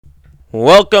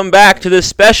Welcome back to this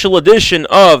special edition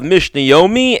of Mishnah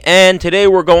Yomi, and today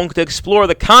we're going to explore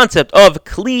the concept of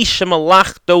Kli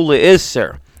Shemalachto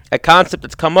Le'Isser, a concept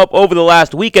that's come up over the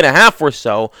last week and a half or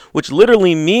so, which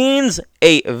literally means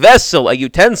a vessel, a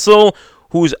utensil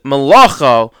whose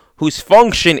malacha, whose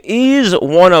function is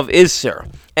one of Isser.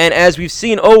 And as we've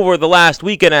seen over the last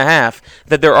week and a half,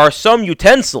 that there are some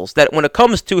utensils that when it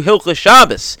comes to Hilchos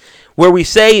Shabbos, where we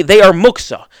say they are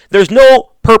muksa, there's no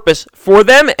purpose for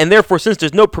them, and therefore, since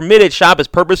there's no permitted Shabbos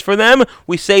purpose for them,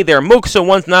 we say they're muksa,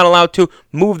 one's not allowed to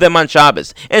move them on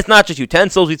Shabbos. And it's not just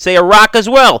utensils, we'd say a rock as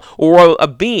well, or a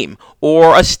beam,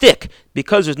 or a stick.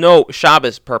 Because there's no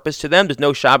Shabbos purpose to them, there's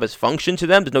no Shabbos function to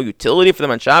them, there's no utility for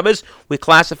them on Shabbos, we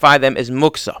classify them as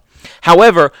muksa.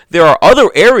 However, there are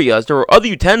other areas, there are other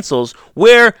utensils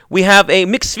where we have a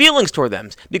mixed feelings toward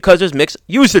them because there's mixed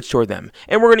usage toward them.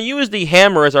 And we're going to use the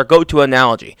hammer as our go-to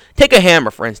analogy. Take a hammer,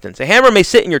 for instance. A hammer may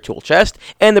sit in your tool chest,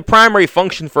 and the primary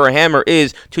function for a hammer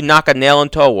is to knock a nail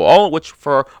into a wall, which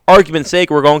for argument's sake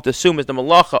we're going to assume is the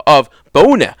malacha of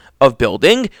bona, of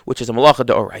building, which is a malacha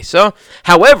d'oraisa.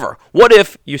 However, what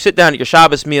if you sit down at your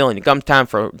Shabbos meal and it comes time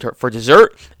for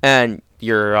dessert, and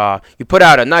you put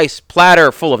out a nice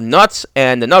platter full of nuts,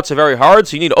 and the nuts are very hard,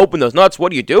 so you need to open those nuts.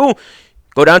 What do?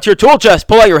 Go down to your tool chest,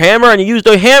 pull out your hammer, and you use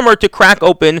the hammer to crack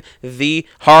open the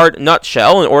hard nut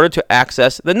shell in order to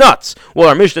access the nuts. Well,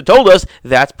 our Mishnah told us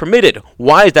that's permitted.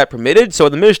 Why is that permitted? So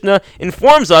the Mishnah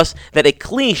informs us that a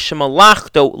kli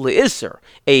shemalachto le'isser,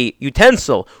 a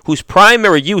utensil whose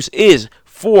primary use is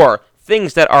for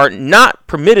things that are not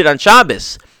permitted on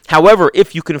Shabbos. However,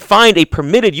 if you can find a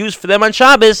permitted use for them on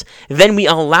Shabbos, then we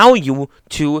allow you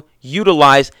to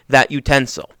utilize that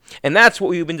utensil. And that's what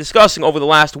we've been discussing over the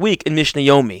last week in Mishnah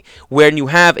Yomi, where you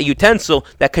have a utensil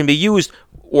that can be used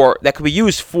for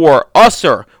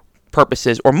usser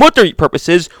purposes or mutter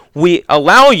purposes, we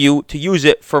allow you to use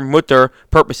it for mutter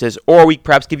purposes, or we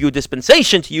perhaps give you a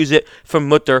dispensation to use it for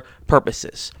mutter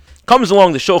purposes. Comes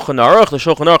along the Shulchan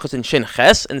Aruch is in Shin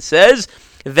Ches, and says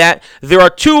that there are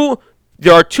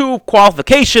two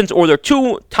qualifications, or there are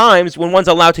two times when one's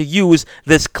allowed to use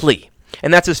this kli.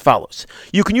 And that's as follows.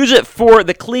 You can use it for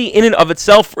the kli in and of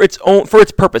itself, for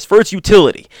its purpose, for its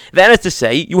utility. That is to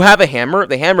say, you have a hammer.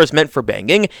 The hammer is meant for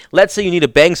banging. Let's say you need to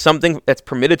bang something that's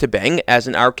permitted to bang, as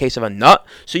in our case of a nut.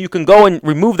 So you can go and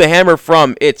remove the hammer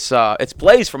from its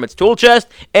place, from its tool chest,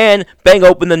 and bang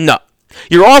open the nut.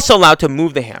 You're also allowed to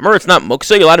move the hammer. It's not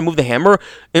muksa. You're allowed to move the hammer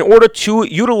in order to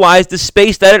utilize the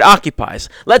space that it occupies.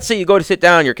 Let's say you go to sit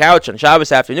down on your couch on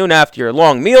Shabbos afternoon after your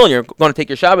long meal, and you're going to take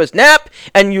your Shabbos nap,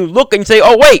 and you look and you say,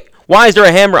 oh, wait, why is there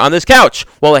a hammer on this couch?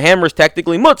 Well, the hammer is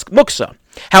technically muksa.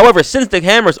 However, since the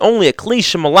hammer is only a kli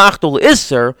shemalachto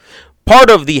le'isser,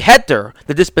 part of the heter,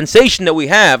 the dispensation that we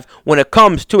have when it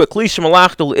comes to a kli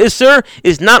shemalachto le'isser,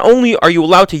 is not only are you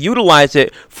allowed to utilize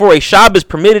it for a Shabbos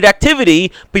permitted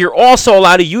activity, but you're also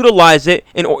allowed to utilize it,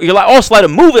 you're also allowed to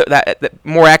move it that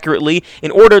more accurately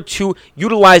in order to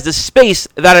utilize the space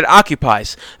that it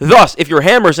occupies. Thus, if your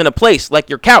hammer is in a place like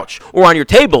your couch or on your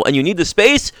table and you need the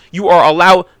space, you are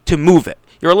allowed to move it.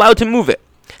 You're allowed to move it.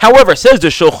 However, says the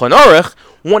Shulchan Aruch,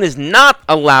 one is not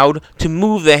allowed to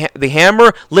move the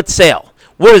hammer litzail.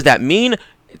 What does that mean?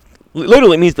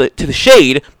 Literally, it means to the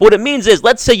shade. But what it means is,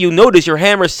 let's say you notice your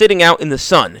hammer sitting out in the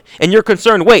sun, and you're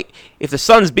concerned, wait, if the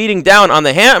sun's beating down on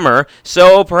the hammer,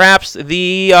 so perhaps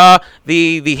the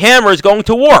hammer is going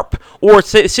to warp, or it's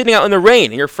sitting out in the rain,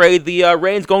 and you're afraid the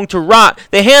rain's going to rot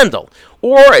the handle,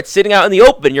 or it's sitting out in the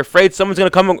open, you're afraid someone's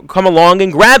going to come along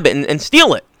and grab it and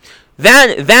steal it.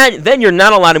 Then you're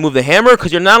not allowed to move the hammer,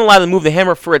 because you're not allowed to move the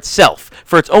hammer for itself,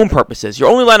 for its own purposes. You're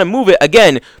only allowed to move it,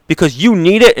 again, because you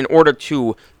need it in order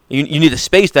to, you need the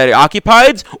space that it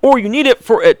occupies, or you need it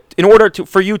in order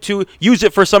for you to use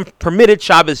it for some permitted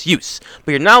Shabbos use.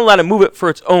 But you're not allowed to move it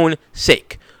for its own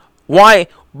sake. Why,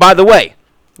 by the way,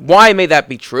 why may that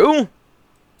be true?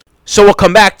 So we'll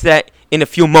come back to that in a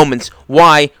few moments,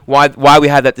 why we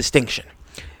have that distinction.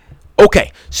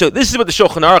 Okay, so this is what the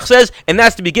Shulchan Aruch says, and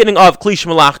that's the beginning of Kli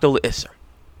shemalachto le'isser.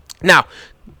 Now,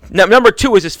 number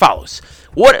two is as follows.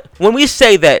 When we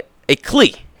say that a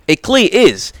kli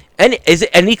is it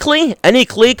any kli? Any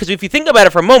kli? Because if you think about it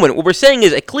for a moment, what we're saying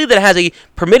is a kli that has a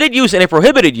permitted use and a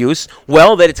prohibited use,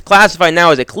 well, that it's classified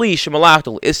now as a kli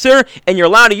shemalachto le'isser, and you're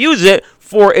allowed to use it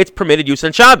for its permitted use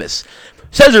on Shabbos.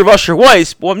 Says Rav Asher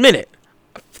Weiss, 1 minute.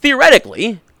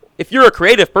 Theoretically, if you're a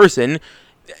creative person,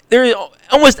 there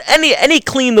almost any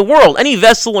kli in the world, any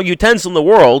vessel or utensil in the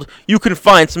world, you can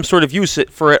find some sort of use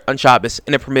for it on Shabbos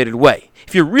in a permitted way.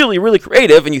 If you're really, really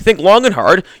creative and you think long and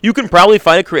hard, you can probably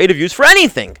find a creative use for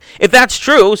anything. If that's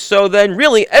true, so then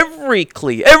really every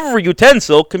kli, every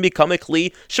utensil can become a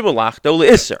kli shemalachto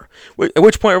le'isser. At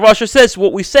which point Rav Asher says,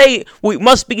 what we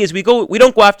must be is we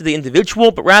don't go after the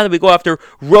individual, but rather we go after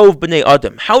rov b'nei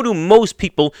adam. How do most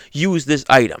people use this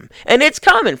item? And it's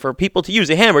common for people to use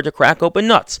a hammer to crack open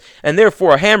nuts, and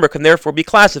therefore a hammer can therefore be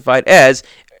classified as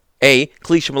a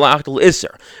kli shemalachto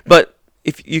le'isser. But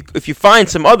if you find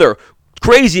some other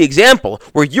crazy example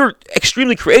where you're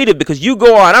extremely creative because you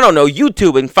go on,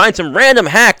 YouTube and find some random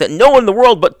hack that no one in the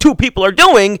world but two people are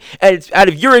doing, and it's out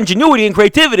of your ingenuity and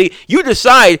creativity, you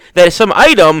decide that some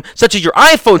item, such as your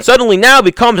iPhone, suddenly now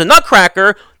becomes a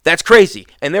nutcracker, that's crazy.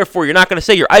 And therefore, you're not going to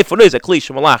say your iPhone is a kli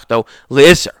shemalachto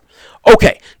le'isser.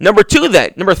 Okay, number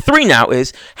three now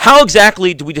is, how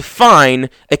exactly do we define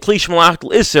a kli shemalachto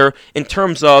le'isser in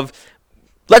terms of,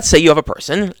 let's say you have a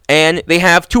person and they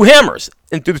have two hammers.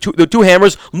 And the two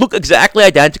hammers look exactly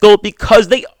identical because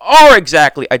they are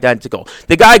exactly identical.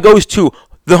 The guy goes to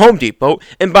the Home Depot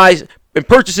and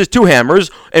purchases two hammers,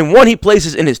 and one he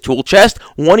places in his tool chest,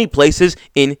 one he places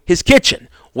in his kitchen.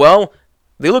 Well,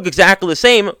 they look exactly the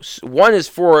same. One is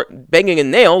for banging in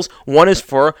nails, one is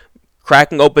for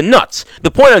cracking open nuts.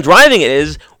 The point I'm driving at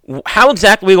is, how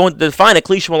exactly are we going to define a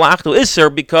kli shemalachto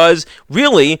le'isser? Because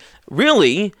really,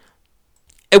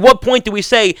 at what point do we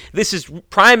say this is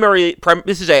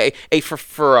this is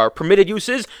for permitted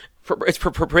uses, it's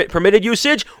for permitted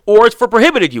usage, or it's for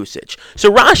prohibited usage?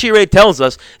 So Rashi already tells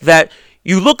us that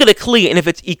you look at a kli, and if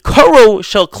it's ikaro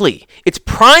shel kli, its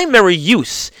primary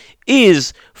use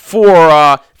is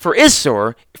for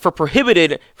Issur, for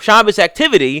prohibited Shabbos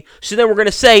activity, so then we're going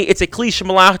to say it's a kli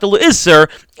shemalachto le'isser,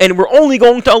 and we're only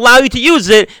going to allow you to use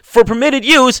it for permitted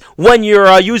use when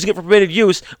you're using it for permitted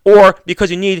use, or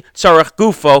because you need tzarech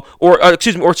gufo, or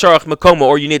tzarech makomo,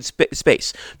 or you need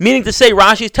space. Meaning to say,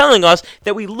 Rashi is telling us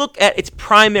that we look at its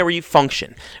primary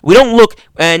function. We don't look,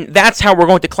 and that's how we're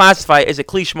going to classify it as a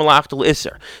kli shemalachto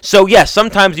le'isser. So yes,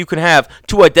 sometimes you can have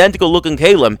two identical looking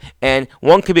kalim, and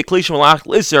one could be a kli shemalachto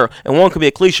le'isser, and one could be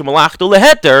a kli shemalachto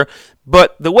leheter.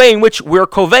 But the way in which we're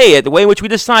kovei, the way in which we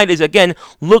decide, is again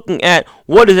looking at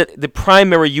what is it, the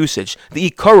primary usage, the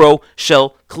ikaro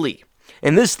shel kli.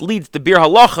 And this leads the Bir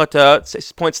Halacha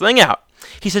to point something out.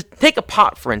 He says, take a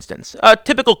pot, for instance, a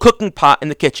typical cooking pot in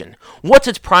the kitchen. What's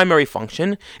its primary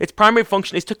function? Its primary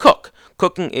function is to cook.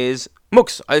 Cooking is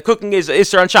muksa. Cooking is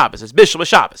Isser on Shabbos. It's Bishul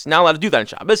Shabbos. Not allowed to do that on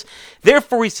Shabbos.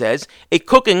 Therefore, he says a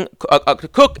cooking pot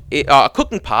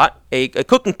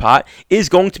is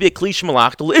going to be a kli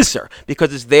shemalachto le'isser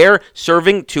because it's there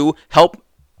serving to help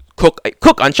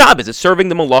cook on Shabbos. It's serving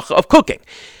the malacha of cooking.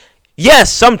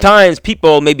 Yes, sometimes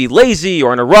people may be lazy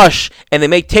or in a rush, and they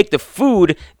may take the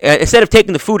food, instead of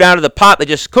taking the food out of the pot they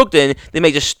just cooked in, they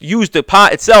may just use the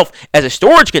pot itself as a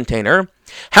storage container.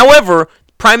 However,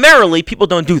 primarily, people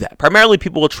don't do that. Primarily,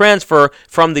 people will transfer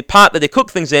from the pot that they cook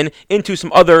things in into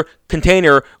some other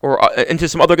container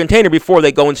before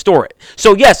they go and store it.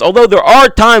 So yes, although there are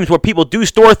times where people do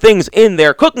store things in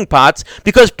their cooking pots,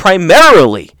 because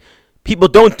primarily people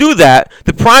don't do that,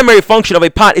 the primary function of a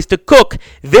pot is to cook.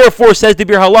 Therefore, says the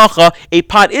Bir Halacha, a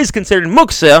pot is considered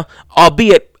muksa,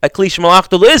 albeit a kli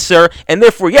shemalachto le'isser, and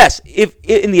therefore, yes, if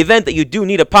in the event that you do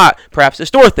need a pot, perhaps to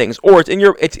store things, or it's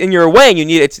in your way, and you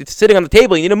need it's sitting on the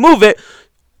table, you need to move it,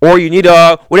 or you need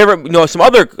some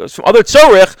other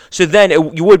tzorich, so then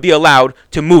you would be allowed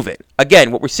to move it.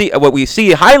 Again, what we see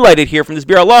highlighted here from this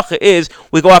Bir Halacha is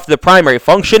we go after the primary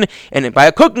function, and by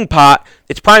a cooking pot,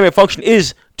 its primary function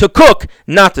is to cook,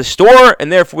 not to store,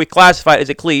 and therefore we classify it as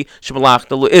a kli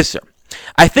shemalachto le'isser.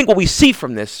 I think what we see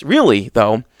from this, really,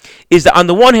 though, is that on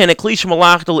the one hand, a kli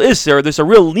shemalachto le'isser, there's a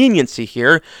real leniency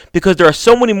here, because there are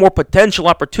so many more potential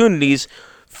opportunities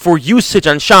for usage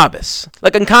on Shabbos.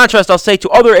 Like in contrast, I'll say, to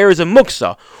other areas of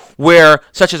muksa, where,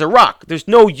 such as a rock, there's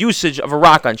no usage of a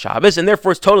rock on Shabbos, and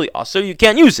therefore it's totally also you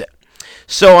can't use it.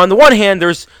 So on the one hand,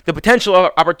 there's the potential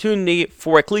opportunity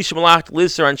for a kli shemalachto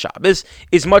le'isser on Shabbos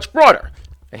is much broader.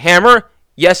 A hammer,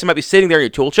 yes, it might be sitting there in your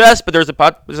tool chest, but there's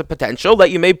a potential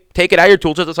that you may take it out of your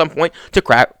tool chest at some point to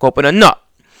crack open a nut.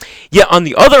 Yet on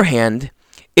the other hand,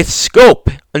 its scope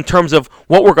in terms of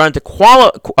what we're going to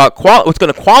what's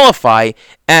going to qualify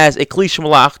as a kli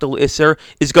shemalachto le'isser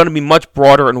is going to be much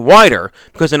broader and wider,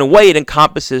 because in a way it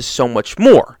encompasses so much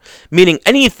more. Meaning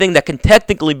anything that can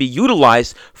technically be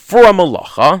utilized for a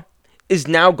malacha is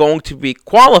now going to be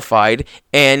qualified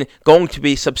and going to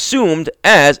be subsumed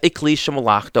as a kli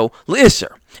shemalachto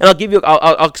le'isser. And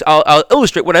I'll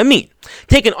illustrate what I mean.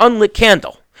 Take an unlit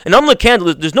candle. An unlit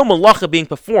candle, there's no malacha being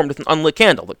performed with an unlit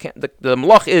candle. The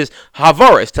malacha is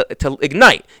havara, is to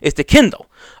ignite, is to kindle.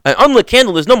 An unlit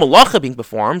candle, there's no malacha being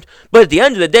performed, but at the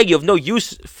end of the day, you have no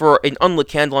use for an unlit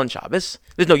candle on Shabbos.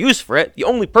 There's no use for it. The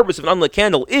only purpose of an unlit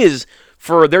candle is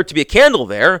for there to be a candle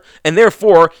there, and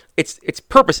therefore its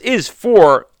purpose is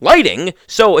for lighting,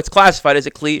 so it's classified as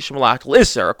a kli shemalach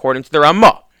l'isser, according to the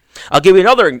Ramah. I'll give you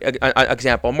another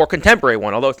example, a more contemporary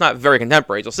one, although it's not very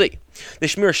contemporary, as you'll see. The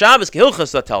Shmir Shabbos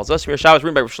Kehilchasa tells us, Shmir Shabbos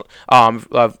written by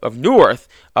of Newarth,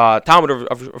 Talmud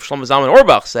of Shlomo Zalman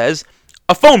Auerbach says,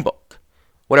 a phone book,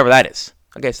 whatever that is.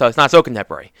 Okay, so it's not so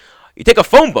contemporary. You take a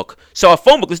phone book,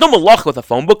 there's no malach with a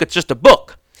phone book, it's just a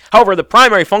book. However, the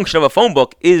primary function of a phone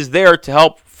book is there to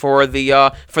help for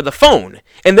the phone,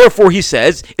 and therefore he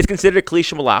says it's considered a kli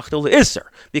shemalach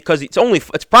l'isser because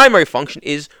its primary function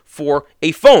is for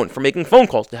a phone, for making phone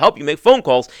calls, to help you make phone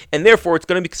calls, and therefore it's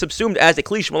going to be subsumed as a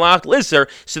kli shemalach l'isser.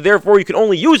 So therefore you can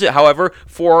only use it, however,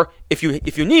 for if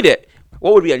you need it.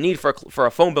 What would be a need for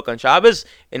a phone book on Shabbos?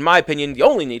 In my opinion, the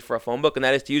only need for a phone book, and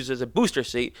that is to use it as a booster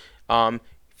seat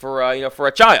for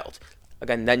a child.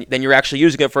 Again, then you're actually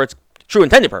using it for its true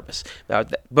intended purpose. But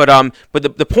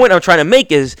the point I'm trying to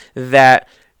make is that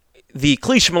the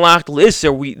kli shemalach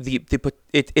l'isser,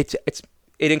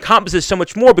 it encompasses so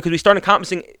much more because we start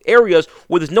encompassing areas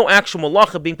where there's no actual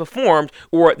malacha being performed,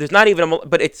 or there's not even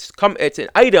but it's an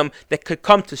item that could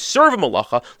come to serve a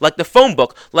malacha, like the phone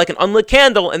book, like an unlit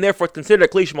candle, and therefore it's considered a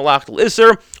kli shemalach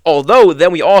l'isser. Although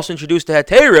then we also introduced the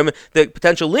heterim, the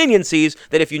potential leniencies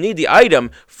that if you need the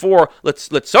item for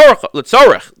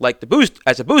litzarech, like the boost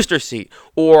as a booster seat,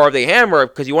 or the hammer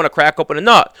because you want to crack open a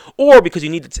nut, or because you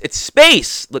need its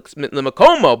space, the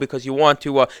makomo, because you want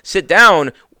to sit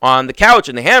down on the couch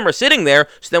and the hammer sitting there,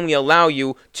 so then we allow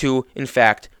you to, in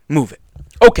fact, move it.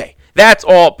 Okay, that's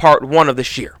all part one of the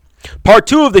Shuir. Part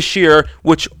two of the Shuir,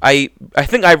 which I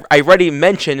think I already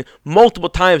mentioned multiple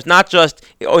times, not just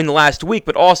in the last week,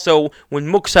 but also when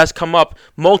Muksa has come up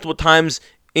multiple times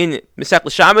in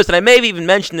Masech Shabbos, and I may have even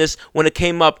mentioned this when it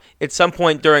came up at some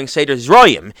point during Seder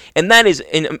Zroyim, and that is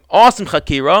an awesome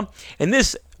Chakira, and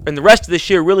the rest of the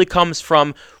Shuir really comes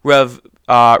from Rav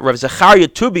Zachariah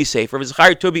Tubi Sefer. Rav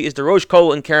Zachariah Tubi is the Rosh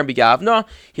Kol in Keren B'Yavna.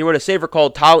 He wrote a Sefer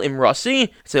called Tal Imrasi.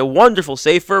 It's a wonderful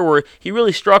Sefer where he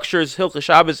really structures Hilchos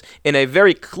Shabbos in a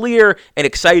very clear and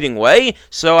exciting way.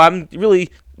 So I'm really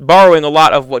borrowing a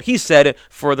lot of what he said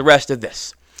for the rest of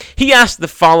this. He asked the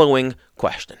following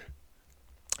question.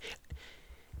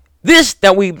 This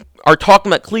that we are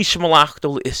talking about kli shemalach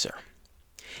l'isser,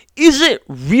 is it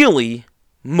really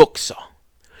muksa?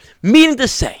 Meaning to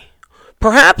say,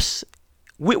 perhaps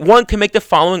one can make the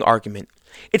following argument.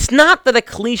 It's not that a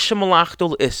kli shemalach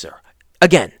l'isser,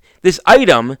 again, this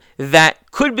item that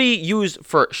could be used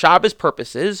for Shabbos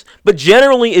purposes, but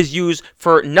generally is used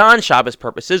for non-Shabbos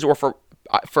purposes or for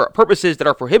purposes that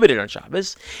are prohibited on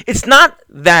Shabbos. It's not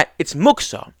that it's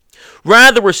muksa.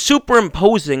 Rather, we're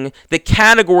superimposing the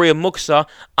category of muksa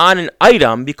on an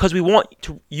item because we want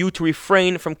you to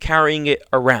refrain from carrying it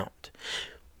around.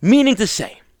 Meaning to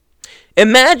say,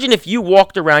 imagine if you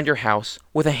walked around your house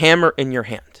with a hammer in your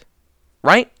hand,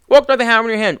 right? Walked around with a hammer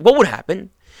in your hand. What would happen?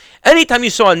 Anytime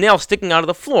you saw a nail sticking out of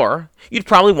the floor, you'd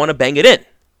probably want to bang it in.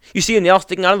 You see a nail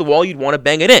sticking out of the wall, you'd want to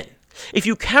bang it in. If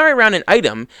you carry around an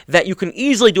item that you can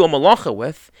easily do a malacha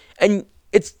with, and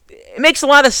it makes a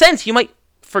lot of sense, you might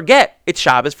forget it's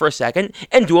Shabbos for a second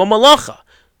and do a malacha.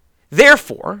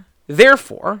 Therefore,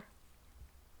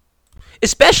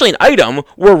 especially an item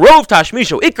where rov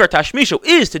tashmisho, ikar tashmisho,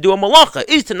 is to do a malacha,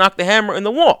 is to knock the hammer in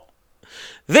the wall.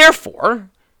 Therefore,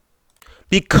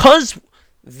 because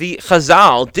the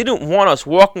Chazal didn't want us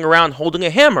walking around holding a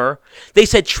hammer, they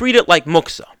said treat it like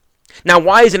muksa. Now,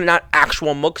 why is it not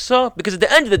actual muksa? Because at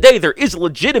the end of the day, there is a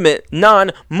legitimate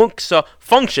non-muksa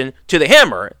function to the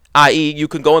hammer, i.e., you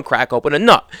can go and crack open a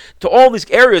nut. To all these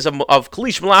areas of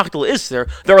kli shemalach l'isser,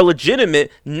 there are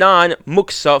legitimate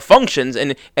non-muksa functions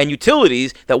and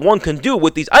utilities that one can do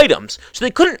with these items. So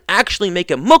they couldn't actually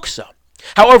make it muksa.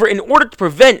 However, in order to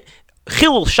prevent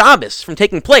Chilul Shabbos from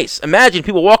taking place, imagine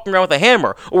people walking around with a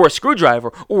hammer or a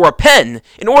screwdriver or a pen.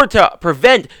 In order to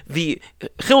prevent the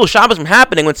Chilul Shabbos from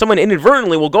happening when someone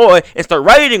inadvertently will go and start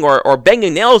writing or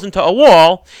banging nails into a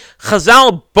wall,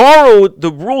 Chazal borrowed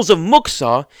the rules of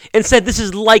muksa and said this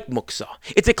is like muksa.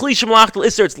 It's a kli shemalach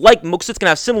l'isser, it's like muksa, it's going to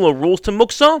have similar rules to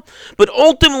muksa, but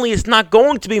ultimately it's not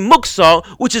going to be muksa,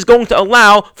 which is going to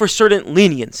allow for certain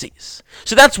leniencies.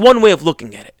 So that's one way of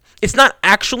looking at it. It's not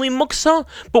actually muksa,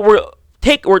 but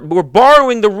we're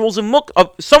borrowing the rules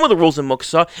of some of the rules of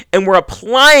muksa, and we're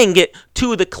applying it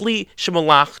to the kli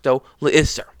shemalach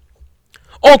l'isser.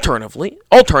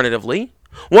 Alternatively,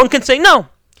 one can say no.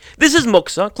 This is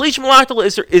muksa. Kli shemalachta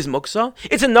l'isser is muksa.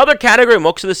 It's another category of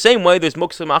muksa the same way there's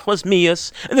muksa machmas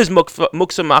miyas and there's muksa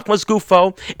machmas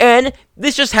gufo. And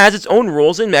this just has its own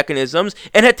rules and mechanisms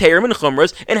and heterim and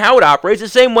chumras and how it operates the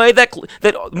same way that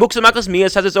muksa machmas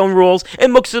miyas has its own rules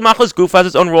and muksa machmas gufo has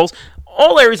its own rules.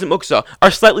 All areas of muksa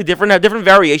are slightly different, have different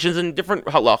variations and different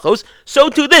halachos. So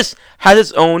too this has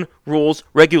its own rules,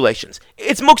 regulations.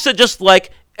 It's muksa just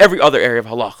like every other area of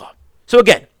halacha. So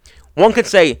again, one could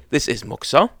say this is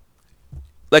muksa,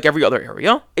 like every other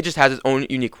area. It just has its own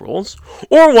unique rules.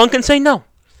 Or one can say no.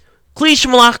 Kli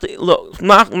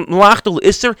shemalachta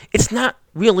l'isser, it's not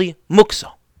really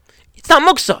muksa. It's not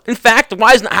muksa. In fact,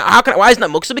 why is it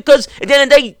not muksa? Because at the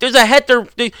end of the day, there's a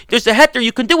heter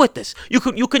you can do with this. You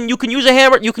can use a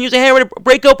hammer. You can use a hammer to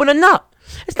break open a nut.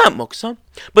 It's not muksa.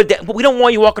 But we don't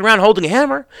want you walking around holding a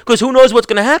hammer because who knows what's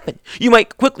going to happen? You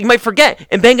might forget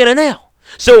and bang in a nail.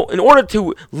 So in order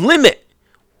to limit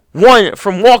one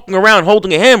from walking around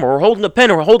holding a hammer or holding a pen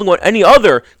or holding any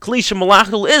other kli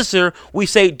shemalachta l'isser, we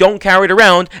say don't carry it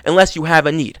around unless you have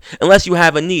a need. Unless you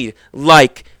have a need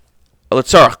like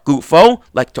l'tzarach gufo,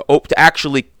 like to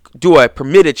actually do a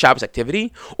permitted Shabbos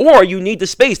activity, or you need the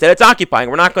space that it's occupying.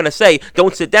 We're not going to say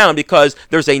don't sit down because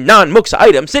there's a non-muksa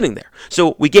item sitting there.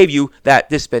 So we gave you that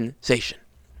dispensation.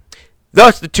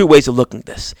 Thus, the two ways of looking at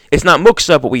this. It's not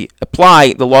muksa, but we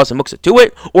apply the laws of muksa to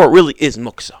it, or it really is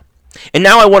muksa. And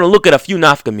now I want to look at a few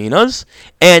nafkaminas,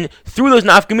 and through those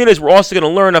nafkaminas, we're also going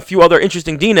to learn a few other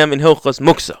interesting dinim in Hilchas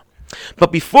Muksa.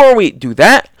 But before we do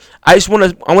that, I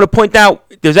want to point out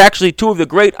there's actually two of the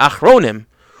great achronim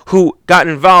who got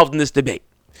involved in this debate: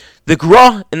 the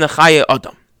Gra and the Chaya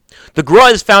Adam. The Gra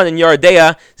is found in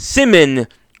Yardea Simin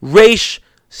Reish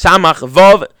Samach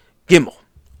Vav Gimel.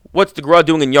 What's the Gra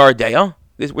doing in Yardea?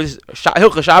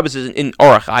 Hilchas Shabbos is in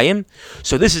Orach Chaim,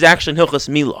 so this is actually in Hilchas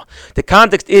Mila. The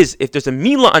context is, if there's a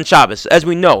Mila on Shabbos, as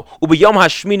we know, Ubiyom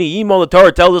Hashmini Yimol, the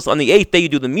Torah tells us on the 8th day you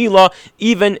do the Mila,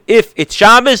 even if it's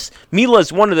Shabbos. Mila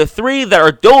is one of the three that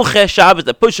are Dolche Shabbos,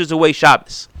 that pushes away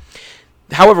Shabbos.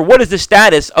 However, what is the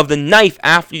status of the knife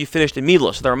after you finish the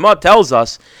Mila? So the Ramah tells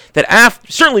us that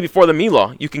certainly before the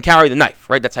Mila, you can carry the knife,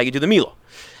 right? That's how you do the Mila.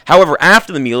 However,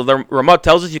 after the Mila, the Ramah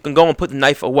tells us you can go and put the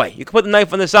knife away. You can put the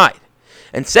knife on the side.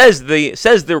 And says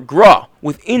the Gra,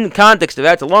 within the context of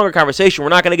that, it's a longer conversation we're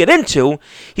not going to get into.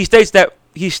 He states that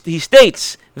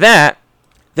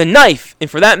the knife, and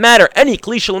for that matter, any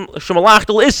kli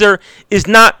shemalachta l'isser, is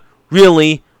not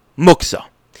really muksa.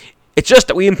 It's just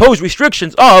that we impose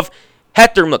restrictions of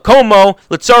heter makomo,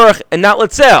 l'tzarach, and not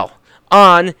l'tzel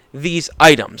on these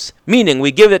items. Meaning,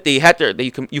 we give it the heter that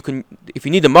you can if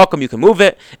you need the makom, you can move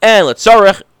it, and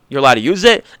l'tzarach, you're allowed to use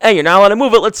it, and you're not allowed to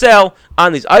move it l'tzel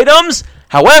on these items.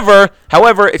 However,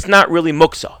 it's not really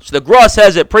muksa. So the Gra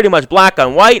says it pretty much black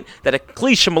on white that a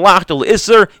kli shemalachta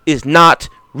l'isser is not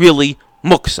really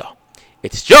muksa.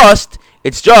 It's just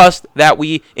that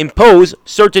we impose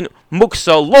certain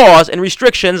muksa laws and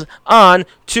restrictions on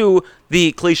to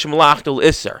the kli shemalachta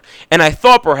l'isser. And I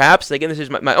thought perhaps, again, this is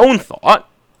my own thought,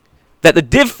 that the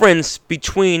difference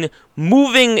between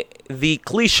moving the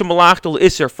kli shemalachta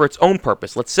l'isser for its own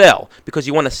purpose, let's say, because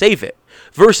you want to save it,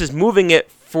 versus moving it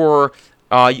for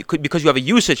because you have a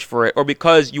usage for it, or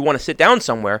because you want to sit down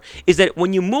somewhere, is that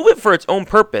when you move it for its own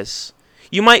purpose,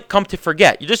 you might come to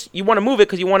forget. You want to move it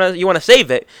because you want to save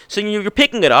it. So you're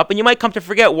picking it up, and you might come to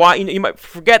forget why. You might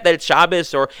forget that it's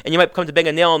Shabbos, and you might come to bang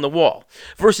a nail on the wall.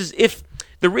 Versus if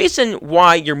the reason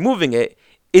why you're moving it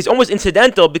is almost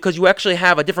incidental because you actually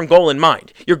have a different goal in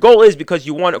mind. Your goal is because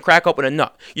you want to crack open a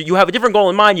nut. You have a different goal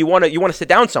in mind. You want to sit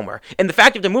down somewhere. And the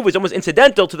fact of the move is almost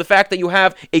incidental to the fact that you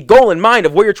have a goal in mind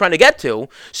of where you're trying to get to.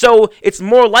 So it's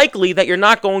more likely that you're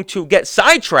not going to get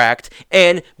sidetracked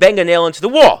and bang a nail into the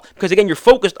wall. Because again, you're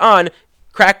focused on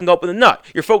cracking open the nut.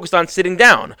 You're focused on sitting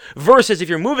down. Versus if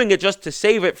you're moving it just to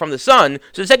save it from the sun,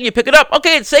 so the second you pick it up,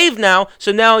 okay, it's saved now.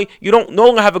 So now you don't no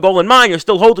longer have a goal in mind. You're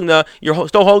still holding the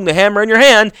hammer in your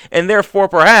hand, and therefore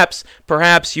perhaps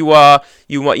you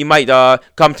might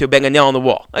come to bang a nail on the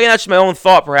wall. Again, that's just my own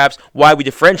thought. Perhaps why we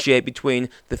differentiate between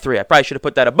the three. I probably should have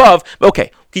put that above, but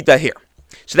okay, keep that here.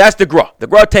 So that's the Gra. The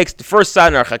Gra takes the first side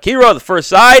in our Chakira, the first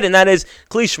side, and that is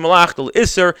kli shemalachta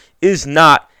l'isser is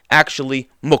not actually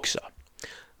muksa.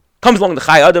 Comes along the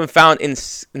Chai Adam found in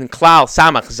Klal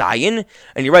Samach Zayin,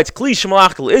 and he writes, Kli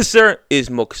shemalachta l'isser is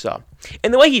muksa.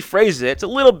 And the way he phrases it, it's a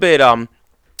little bit, he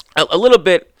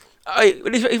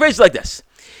phrases it like this.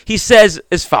 He says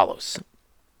as follows: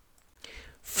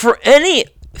 for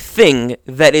anything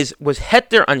that was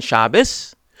heter on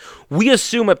Shabbos, we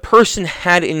assume a person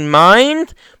had in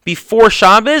mind before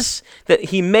Shabbos that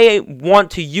he may want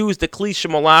to use the Kli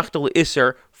shemalachta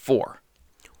l'isser for.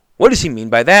 What does he mean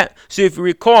by that? So if you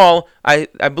recall, I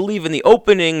believe in the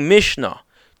opening Mishnah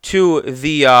to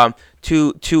the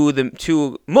to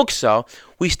muksa,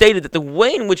 we stated that the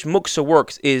way in which muksa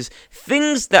works is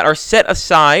things that are set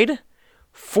aside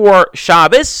for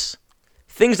Shabbos.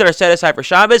 Things that are set aside for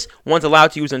Shabbos, one's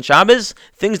allowed to use on Shabbos.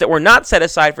 Things that were not set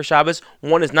aside for Shabbos,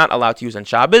 one is not allowed to use on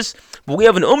Shabbos. But we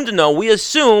have an umdano, we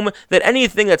assume that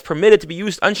anything that's permitted to be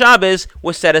used on Shabbos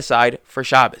was set aside for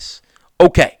Shabbos.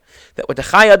 Okay, that what the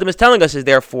Chai Adam is telling us is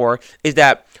therefore, is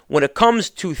that when it comes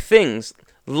to things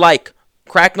like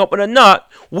cracking open a nut,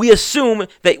 we assume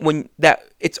that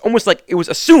it's almost like it was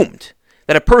assumed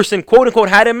that a person, quote unquote,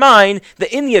 had in mind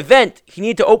that in the event he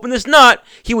needed to open this nut,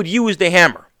 he would use the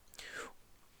hammer.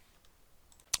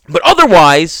 But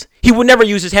otherwise, he would never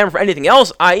use his hammer for anything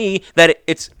else, i.e., that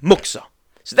it's muksa.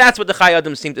 So that's what the Chai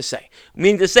Adam seem to say.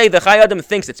 Meaning to say, the Chai Adam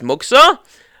thinks it's muksa,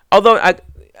 although a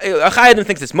Chai Adam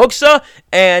thinks it's muksa,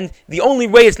 and the only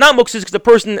way it's not muksa is because the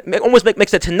person almost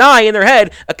makes a tanai in their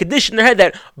head, a condition in their head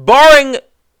that, barring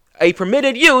a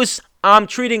permitted use, I'm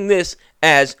treating this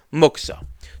as muksa.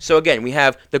 So again, we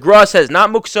have the Gra says not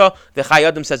muksa, the Chai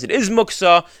Adam says it is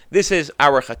muksa. This is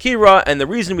our chakira, and the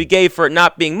reason we gave for it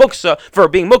not being muksa, for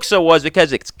it being muksa, was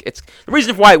because it's the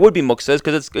reason why it would be muksa is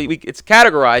because it's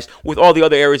categorized with all the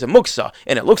other areas of muksa,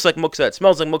 and it looks like muksa, it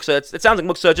smells like muksa, it sounds like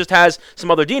muksa, it just has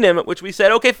some other dinim, which we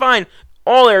said, okay, fine.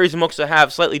 All areas of muksa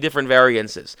have slightly different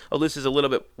variances. Oh, this is a little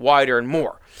bit wider and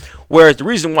more. Whereas the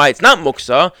reason why it's not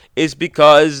muksa is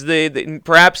because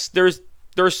perhaps there's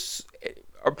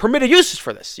permitted uses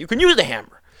for this. You can use the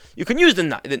hammer. You can use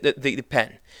the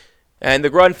pen. And the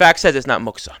Gra, in fact, says it's not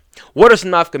muksa. What are some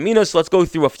nafkaminas? Let's go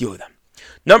through a few of them.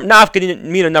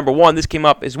 Nafkamina number one, this came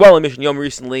up as well in Mishnah Yom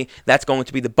recently, that's going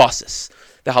to be the basis.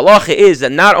 The halacha is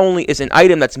that not only is an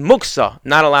item that's muksa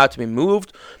not allowed to be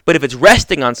moved, but if it's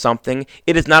resting on something,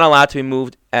 it is not allowed to be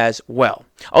moved as well.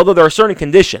 Although there are certain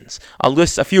conditions, I'll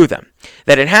list a few of them,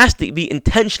 that it has to be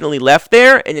intentionally left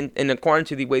there, and in according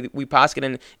to the way that we paskin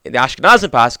in the Ashkenazim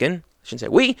paskin, I shouldn't say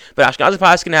we, but Ashkenazim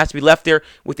paskin has to be left there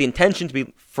with the intention to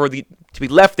be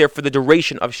left there for the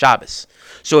duration of Shabbos.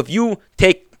 So if you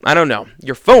take, I don't know,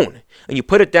 your phone and you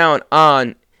put it down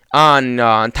on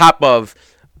top of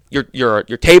your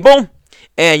table,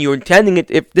 and you're intending it,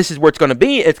 if this is where it's going to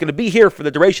be here for the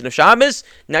duration of Shabbos.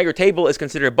 Now your table is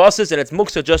considered buses, and it's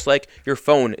muksa just like your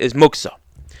phone is muksa.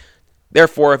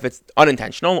 Therefore, if it's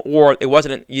unintentional, or you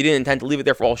didn't intend to leave it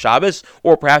there for all Shabbos,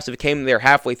 or perhaps if it came there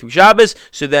halfway through Shabbos,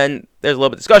 so then there's a little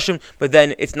bit of discussion, but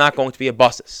then it's not going to be a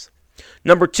buses.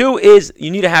 Number two is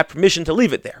you need to have permission to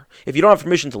leave it there. If you don't have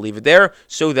permission to leave it there,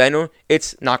 so then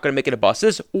it's not going to make it a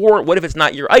buses. Or what if it's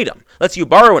not your item? Let's say you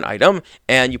borrow an item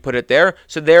and you put it there,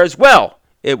 so there as well,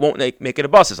 it won't make it a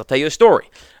buses. I'll tell you a story.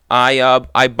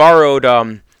 I borrowed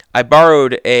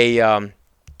a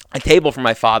table from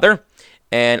my father,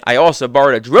 and I also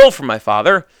borrowed a drill from my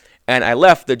father, and I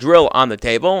left the drill on the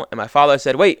table, and my father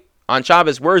said, "Wait, on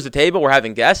Shabbos, where's the table? We're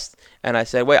having guests." And I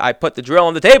said, "Wait, I put the drill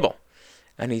on the table."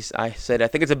 And I said, "I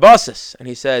think it's a buses." And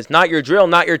he says, "Not your drill,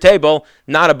 not your table,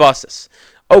 not a buses."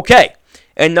 Okay.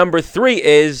 And number three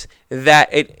is that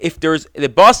if it's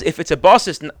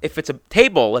a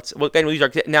table, we'll use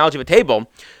our analogy of a table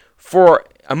for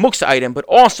a muksa item, but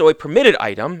also a permitted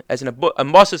item, as in a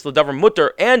buses l'davar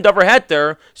mutter and davar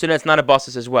heter, so then it's not a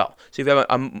buses as well. So if you have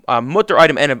a mutter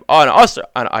item and an usr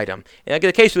item, and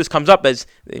the case where this comes up as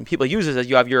people use this as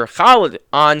you have your challah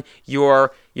on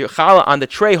your challah on the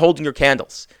tray holding your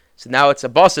candles. So now it's a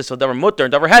buses l'davar mutter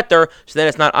and davar heter, so then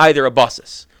it's not either a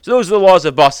buses. So those are the laws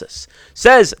of buses.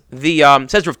 Says Rav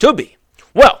Tubi.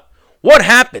 Well, what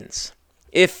happens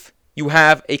if you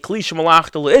have a kli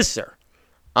shemalach l'isser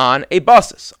on a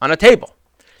buses, on a table?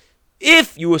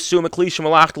 If you assume a kli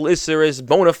shemalach l'isser is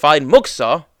bona fide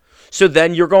muksa, so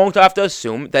then you're going to have to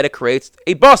assume that it creates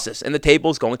a buses, and the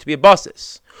table is going to be a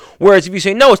buses. Whereas if you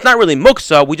say, no, it's not really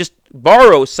muksa, we just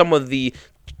borrow some of the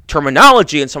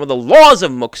terminology and some of the laws of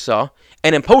muksa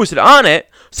and impose it on it,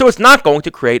 so it's not going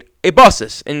to create a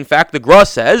buses. In fact, the Gra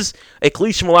says a kli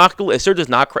shemalach l'isser does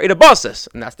not create a buses,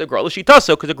 and that's the Gra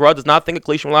l'shitaso, because the Gra does not think a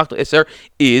kli shemalach l'isser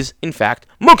is in fact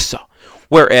muksa.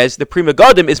 Whereas the Pri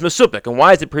Megadim is Mesupik. And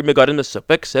why is the Pri Megadim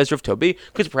Mesupik, says Rav Tobi?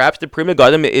 Because perhaps the Pri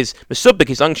Megadim is Mesupik.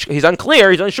 He's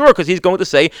unclear, he's unsure, because he's going to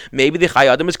say maybe the Chai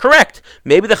Adam is correct.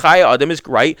 Maybe the Chai Adam is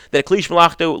right, that a Kli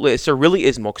Shemalach L'Isser really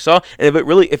is Muksa. And if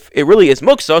it really is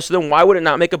Muksa, so then why would it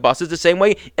not make a buses the same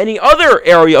way any other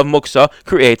area of Muksa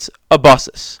creates a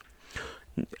buses?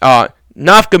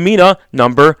 Nafkamina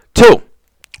number 2.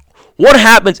 What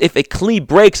happens if a Kli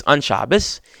breaks on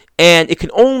Shabbos, and it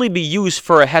can only be used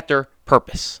for a heter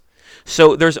purpose?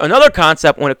 So there's another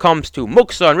concept when it comes to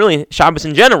muksa and really Shabbos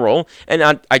in general, and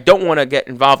I don't want to get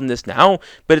involved in this now,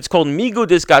 but it's called migu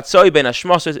disgatzoi ben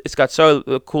hashmos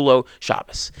iskatzoi kulo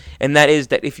Shabbos, and that is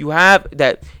that if you have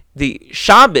that. The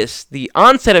Shabbos, the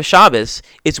onset of Shabbos,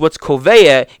 is what's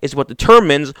koveya, is what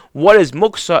determines what is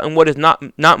muksa and what is not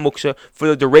muksa for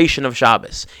the duration of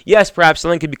Shabbos. Yes, perhaps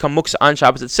something can become muksa on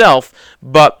Shabbos itself,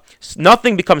 but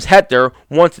nothing becomes heter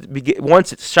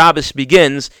once Shabbos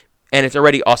begins and it's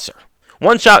already usher.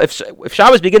 If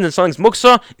Shabbos begins and something's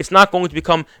muksa, it's not going to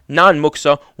become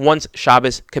non-muksa once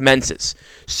Shabbos commences.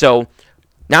 So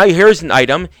now here's an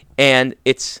item, and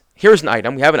here's an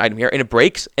item. We have an item here, and it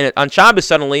breaks. And on Shabbos,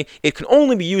 suddenly, it can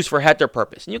only be used for heter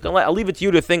purpose. And I'll leave it to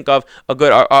you to think of a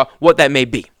good what that may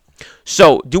be.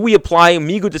 So, do we apply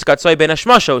migu diskatzai ben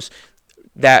hashmashos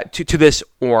to this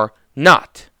or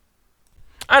not?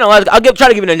 I don't know. Try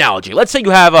to give an analogy. Let's say you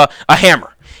have a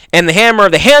hammer, and the handle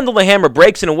of the hammer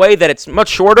breaks in a way that it's much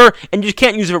shorter, and you just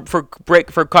can't use it for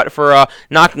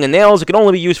knocking the nails. It can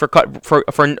only be used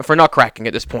for nut cracking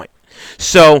at this point.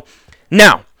 So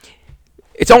now.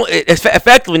 It's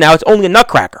only a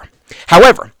nutcracker.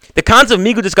 However, the concept of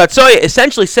migu disgatsoya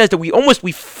essentially says that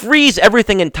we freeze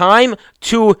everything in time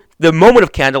to the moment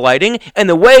of candlelighting, and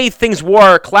the way things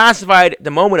were classified at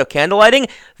the moment of candlelighting,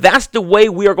 that's the way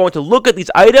we are going to look at these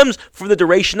items for the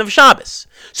duration of Shabbos.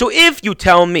 So if you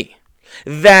tell me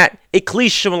that a kli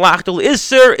shemalachtul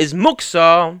iser is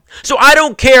muksa, so I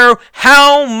don't care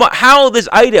how this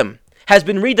item has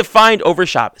been redefined over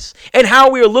Shabbos, and how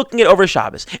we are looking at over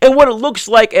Shabbos, and what it looks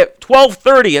like at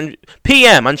 12:30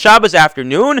 p.m. on Shabbos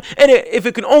afternoon, and if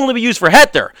it can only be used for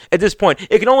heter at this point,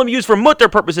 it can only be used for mutter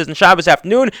purposes on Shabbos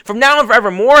afternoon, from now and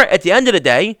forevermore, at the end of the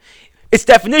day, its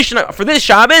definition for this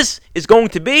Shabbos is going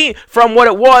to be from what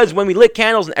it was when we lit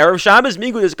candles in Erev Shabbos,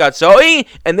 migu disgatzoi,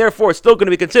 and therefore it's still going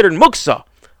to be considered muksa,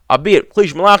 albeit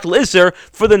klish malachtul iser,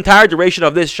 for the entire duration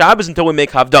of this Shabbos until we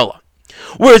make Havdalah.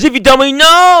 Whereas if you tell me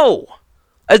no,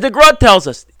 as the Grud tells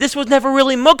us, this was never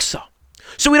really muksa.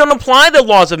 So we don't apply the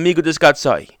laws of migu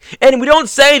disgatzai. And we don't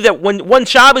say that when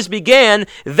Shabbos began,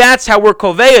 that's how we're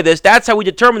koveya this, that's how we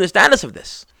determine the status of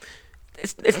this.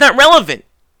 It's not relevant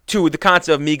to the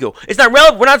concept of migu. It's not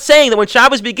relevant. We're not saying that when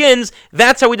Shabbos begins,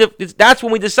 that's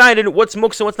when we decided what's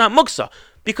muksa, what's not muksa.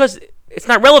 Because it's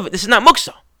not relevant. This is not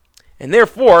muksa. And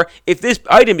therefore, if this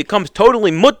item becomes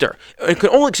totally mutter, it can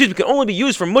only be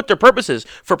used for mutter purposes,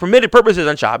 for permitted purposes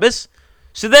on Shabbos,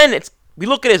 so then we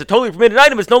look at it as a totally permitted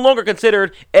item. It's no longer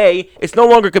considered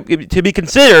to be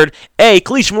considered a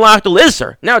kli shemalachtul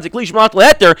iser. Now it's a kli shemalachtul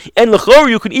heter, and l'chor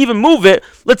you can even move it,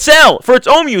 let's sell, for its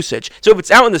own usage. So if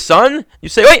it's out in the sun, you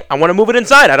say, wait, I want to move it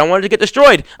inside. I don't want it to get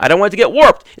destroyed. I don't want it to get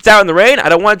warped. It's out in the rain. I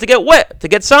don't want it to get wet, to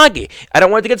get soggy. I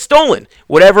don't want it to get stolen,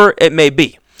 whatever it may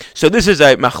be. So this is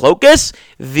a machlokes.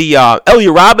 The Eli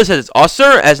Rabbah says it's usher,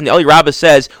 as in the Eli Rabbah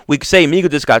says we could say migu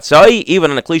disgatzai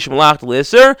even on a kli shemalachtul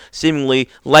iser, seemingly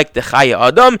like the chaya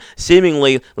adam,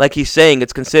 seemingly like he's saying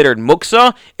it's considered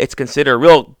muksa, it's considered a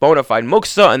real bona fide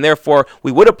muksa, and therefore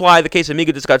we would apply the case of migu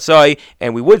disgatzai,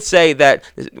 and we would say that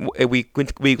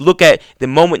we look at the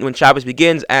moment when Shabbos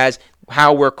begins as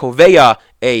how we're koveya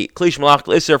a kli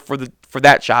shemalachtul iser for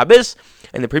that Shabbos,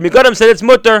 and the Pri Megadim said it's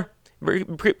mutter. The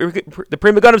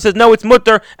Pri Megadim says no, it's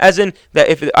mutter, as in that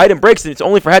if the item breaks and it's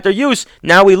only for heter use,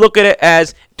 now we look at it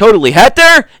as totally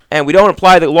heter, and we don't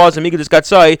apply the laws of migu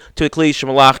disgatzai to the kli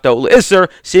shemalachtul iser,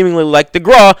 seemingly like the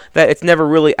Gra, that it's never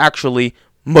really actually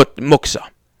muksa.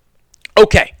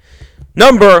 Okay,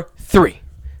 number 3.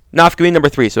 Nafkamin number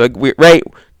 3. So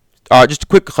just a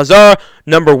quick chazar.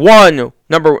 Number one,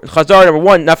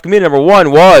 nafkamin number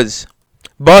 1 was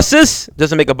buses.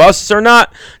 Doesn't make a buses or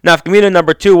not. Nafkamina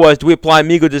number 2 was, do we apply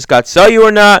migu disgatzai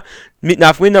or not?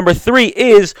 Nafkamina number 3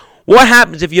 is, what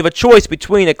happens if you have a choice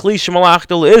between a kli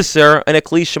shemalachtul iser and a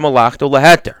kli shemalachtul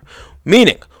heter?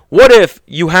 Meaning, what if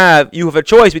you have a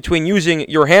choice between using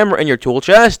your hammer in your tool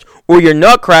chest or your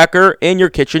nutcracker in your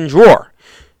kitchen drawer?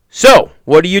 So,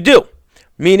 what do?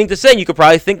 Meaning to say, you could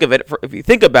probably think of it if you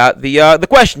think about the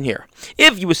question here.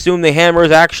 If you assume the hammer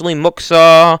is actually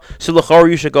muksa, so l'chor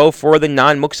you should go for the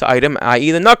non-muksa item, i.e.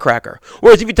 the nutcracker.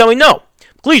 Whereas if you tell me no,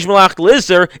 kli shemalachtul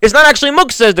iser is not actually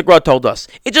muksa, as the Gra told us.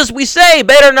 It's just we say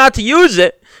better not to use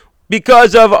it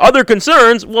because of other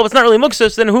concerns. Well, if it's not really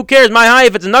muksa, then who cares? My high,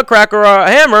 if it's a nutcracker or a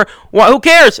hammer, who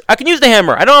cares? I can use the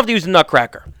hammer. I don't have to use the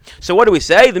nutcracker. So what do we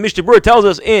say? The Mishnah Berurah tells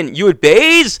us in Yud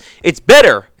Beis, it's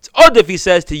better. It's odif, he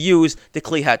says, to use the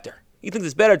kli heter. He thinks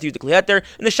it's better to use the kli heter.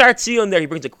 And the Shar Tzion there, he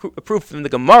brings a proof from the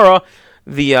Gemara.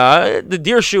 The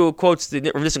Dirshu quotes the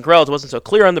Nissan Karel. It wasn't so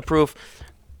clear on the proof.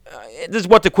 This is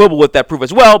what to quibble with that proof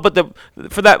as well. But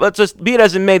for that, let's just be it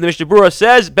as it may. The Mishnah Berurah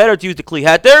says better to use the kli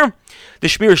heter. The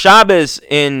Shmir Shabbos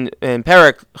in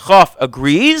Perek Chaf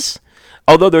agrees,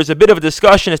 although there's a bit of a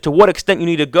discussion as to what extent you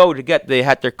need to go to get the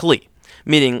Heter Kli.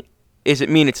 Meaning, is it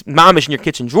mean it's mamish in your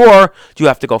kitchen drawer? Do you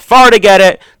have to go far to get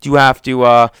it? Do you have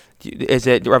to, is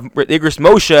it, Igris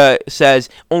Moshe says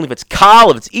only if it's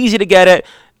kal, if it's easy to get it,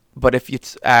 but if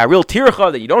it's real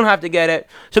tircha, that you don't have to get it.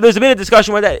 So there's a bit of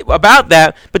discussion about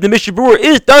that, but the Mishnah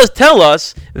Berurah does tell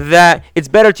us that it's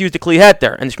better to use the Kli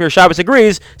Heter, and the Shmir Shabbos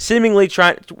agrees, seemingly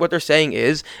what they're saying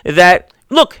is that,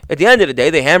 look, at the end of the day,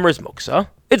 the hammer is muksa,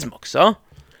 it's muksa,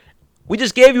 we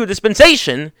just gave you a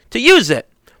dispensation to use it.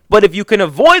 But if you can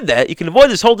avoid that, you can avoid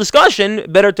this whole discussion,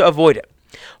 better to avoid it.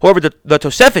 However, the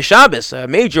Tosefes Shabbos, a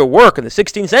major work in the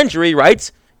 16th century,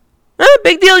 writes,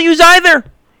 big deal, use either.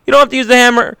 You don't have to use the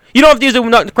hammer. You don't have to use the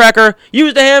nutcracker.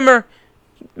 Use the hammer.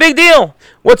 Big deal.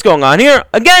 What's going on here?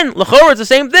 Again, l'chorah, it's the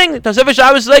same thing. The Tosefes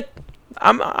Shabbos is like,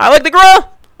 I like the gra.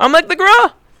 I'm like the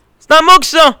gra. It's not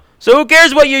muksa. So who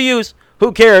cares what you use?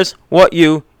 Who cares what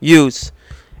you use?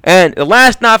 And the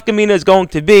last nafkamina is going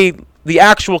to be the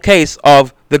actual case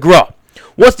of the gra.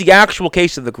 What's the actual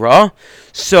case of the gra?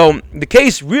 So the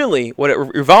case really, what it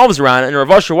revolves around, and Rav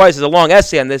Asher Weiss has a long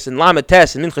essay on this in Lamed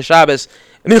Tes and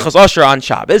Minchas Asher on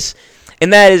Shabbos,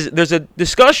 and that is there's a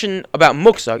discussion about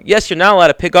muksa. Yes, you're not allowed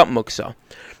to pick up muksa.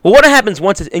 But what happens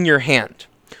once it's in your hand?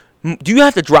 Do you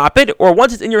have to drop it, or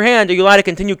once it's in your hand, are you allowed to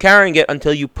continue carrying it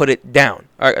until you put it down?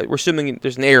 We're assuming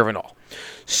there's an error and all.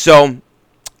 So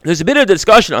there's a bit of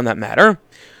discussion on that matter.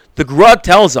 The Gra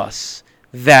tells us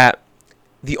that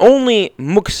the only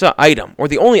muksa item, or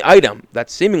the only item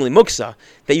that's seemingly muksa,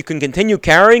 that you can continue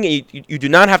carrying and you do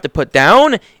not have to put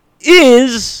down,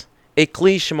 is a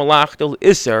Kli Shemalachta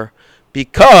L'Isser,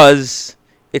 because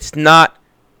it's not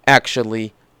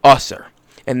actually Aser.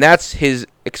 And that's his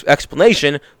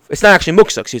explanation. It's not actually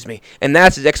muksa, excuse me. And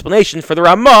that's his explanation for the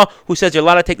Ramah, who says you're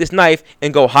allowed to take this knife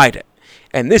and go hide it.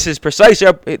 And this is precisely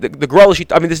the Gra. This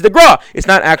is the Gra. It's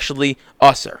not actually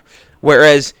Aser.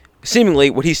 Whereas, seemingly,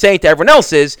 what he's saying to everyone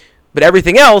else is, but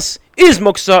everything else is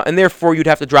muksa, and therefore you'd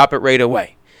have to drop it right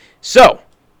away. So,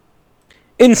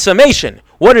 in summation,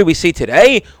 what did we see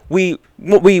today? We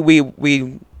did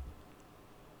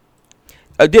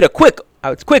a quick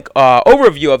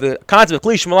overview of the concept of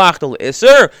Kli Shemalachta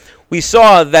L'Isser. We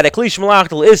saw that a Kli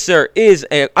Shemalachta L'Isser is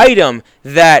an item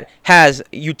that has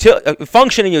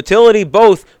function and utility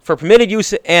both for permitted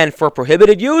use and for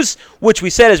prohibited use, which we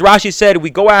said, as Rashi said, we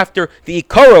go after the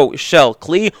Ikaro Shel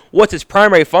Kli. What's its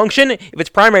primary function? If its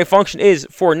primary function is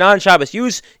for non-Shabbos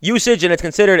usage, and it's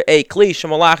considered a Kli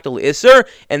Shemalachta L'Isser,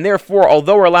 and therefore,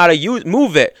 although we're allowed to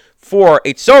move it for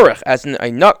a tzorech, as a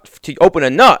nut, to open a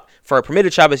nut, for a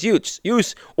permitted Shabbos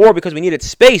use, or because we needed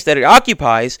space that it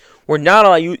occupies, we're not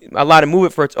allowed to move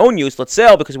it for its own use, let's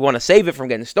say, because we want to save it from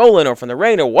getting stolen or from the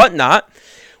rain or whatnot.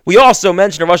 We also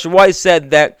mentioned, Rav Asher Weiss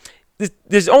said that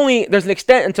there's an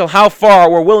extent until how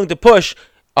far we're willing to push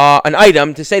an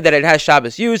item to say that it has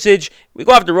Shabbos usage. We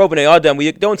go after Robinei Adam. We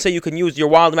don't say you can use your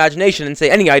wild imagination and say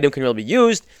any item can really be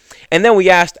used. And then we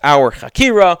asked our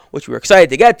Chakira, which we were excited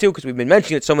to get to because we've been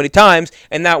mentioning it so many times,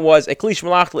 and that was a Kli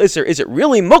Shemalachta L'Isser. Is it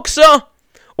really muksa?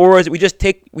 Or is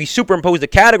it we superimpose the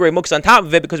category muksa on top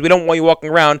of it because we don't want you walking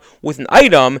around with an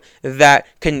item that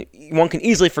one can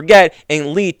easily forget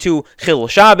and lead to Chilul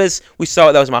Shabbos? We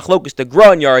saw that was Machlokus the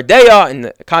Gra and Yaradeya in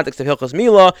the context of Hilchos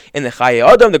Mila. In the Chayei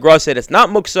Adam, the Gra said it's not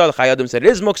muksa, the Chayei Adam said it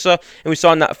is muksa, and we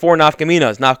saw 4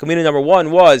 nafkaminas. Nafkamina number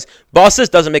 1 was basis,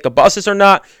 doesn't make a basis or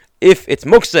not. If it's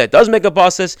muksa, it does make a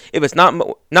basis. If it's not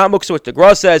muksa, which the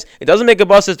Gra says, it doesn't make a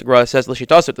basis. The Gra says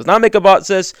l'shitasa, it does not make a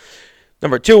basis.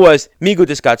 Number 2 was migu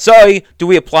diskatsai. Do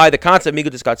we apply the concept migu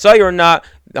diskatsai or not?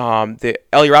 The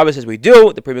Eli Rabbah says we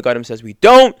do. The Pri Megadim says we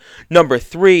don't. Number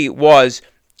 3 was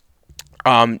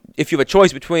if you have a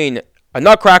choice between a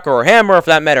nutcracker or a hammer, or for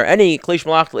that matter, any Kli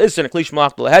Shemalachta L'Isser and a Kli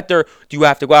Shemalachta L'Heter, do you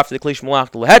have to go after the Kli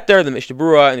Shemalachta L'Heter? The Mishnah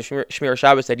Berurah and the Shmir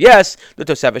Shabbos said yes. The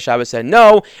Tosefes Shabbos said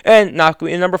no. And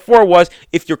number 4 was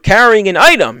if you're carrying an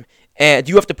item, and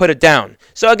you have to put it down.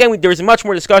 So again, there's much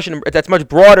more discussion that's much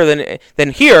broader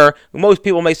than here. Most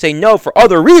people may say no for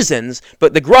other reasons,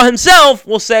 but the Gra himself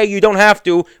will say you don't have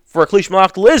to for a Kli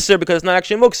Shemalachta L'Isser because it's not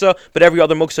actually a muksa, but every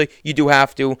other muksa you do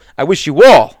have to. I wish you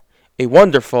all a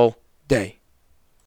wonderful day.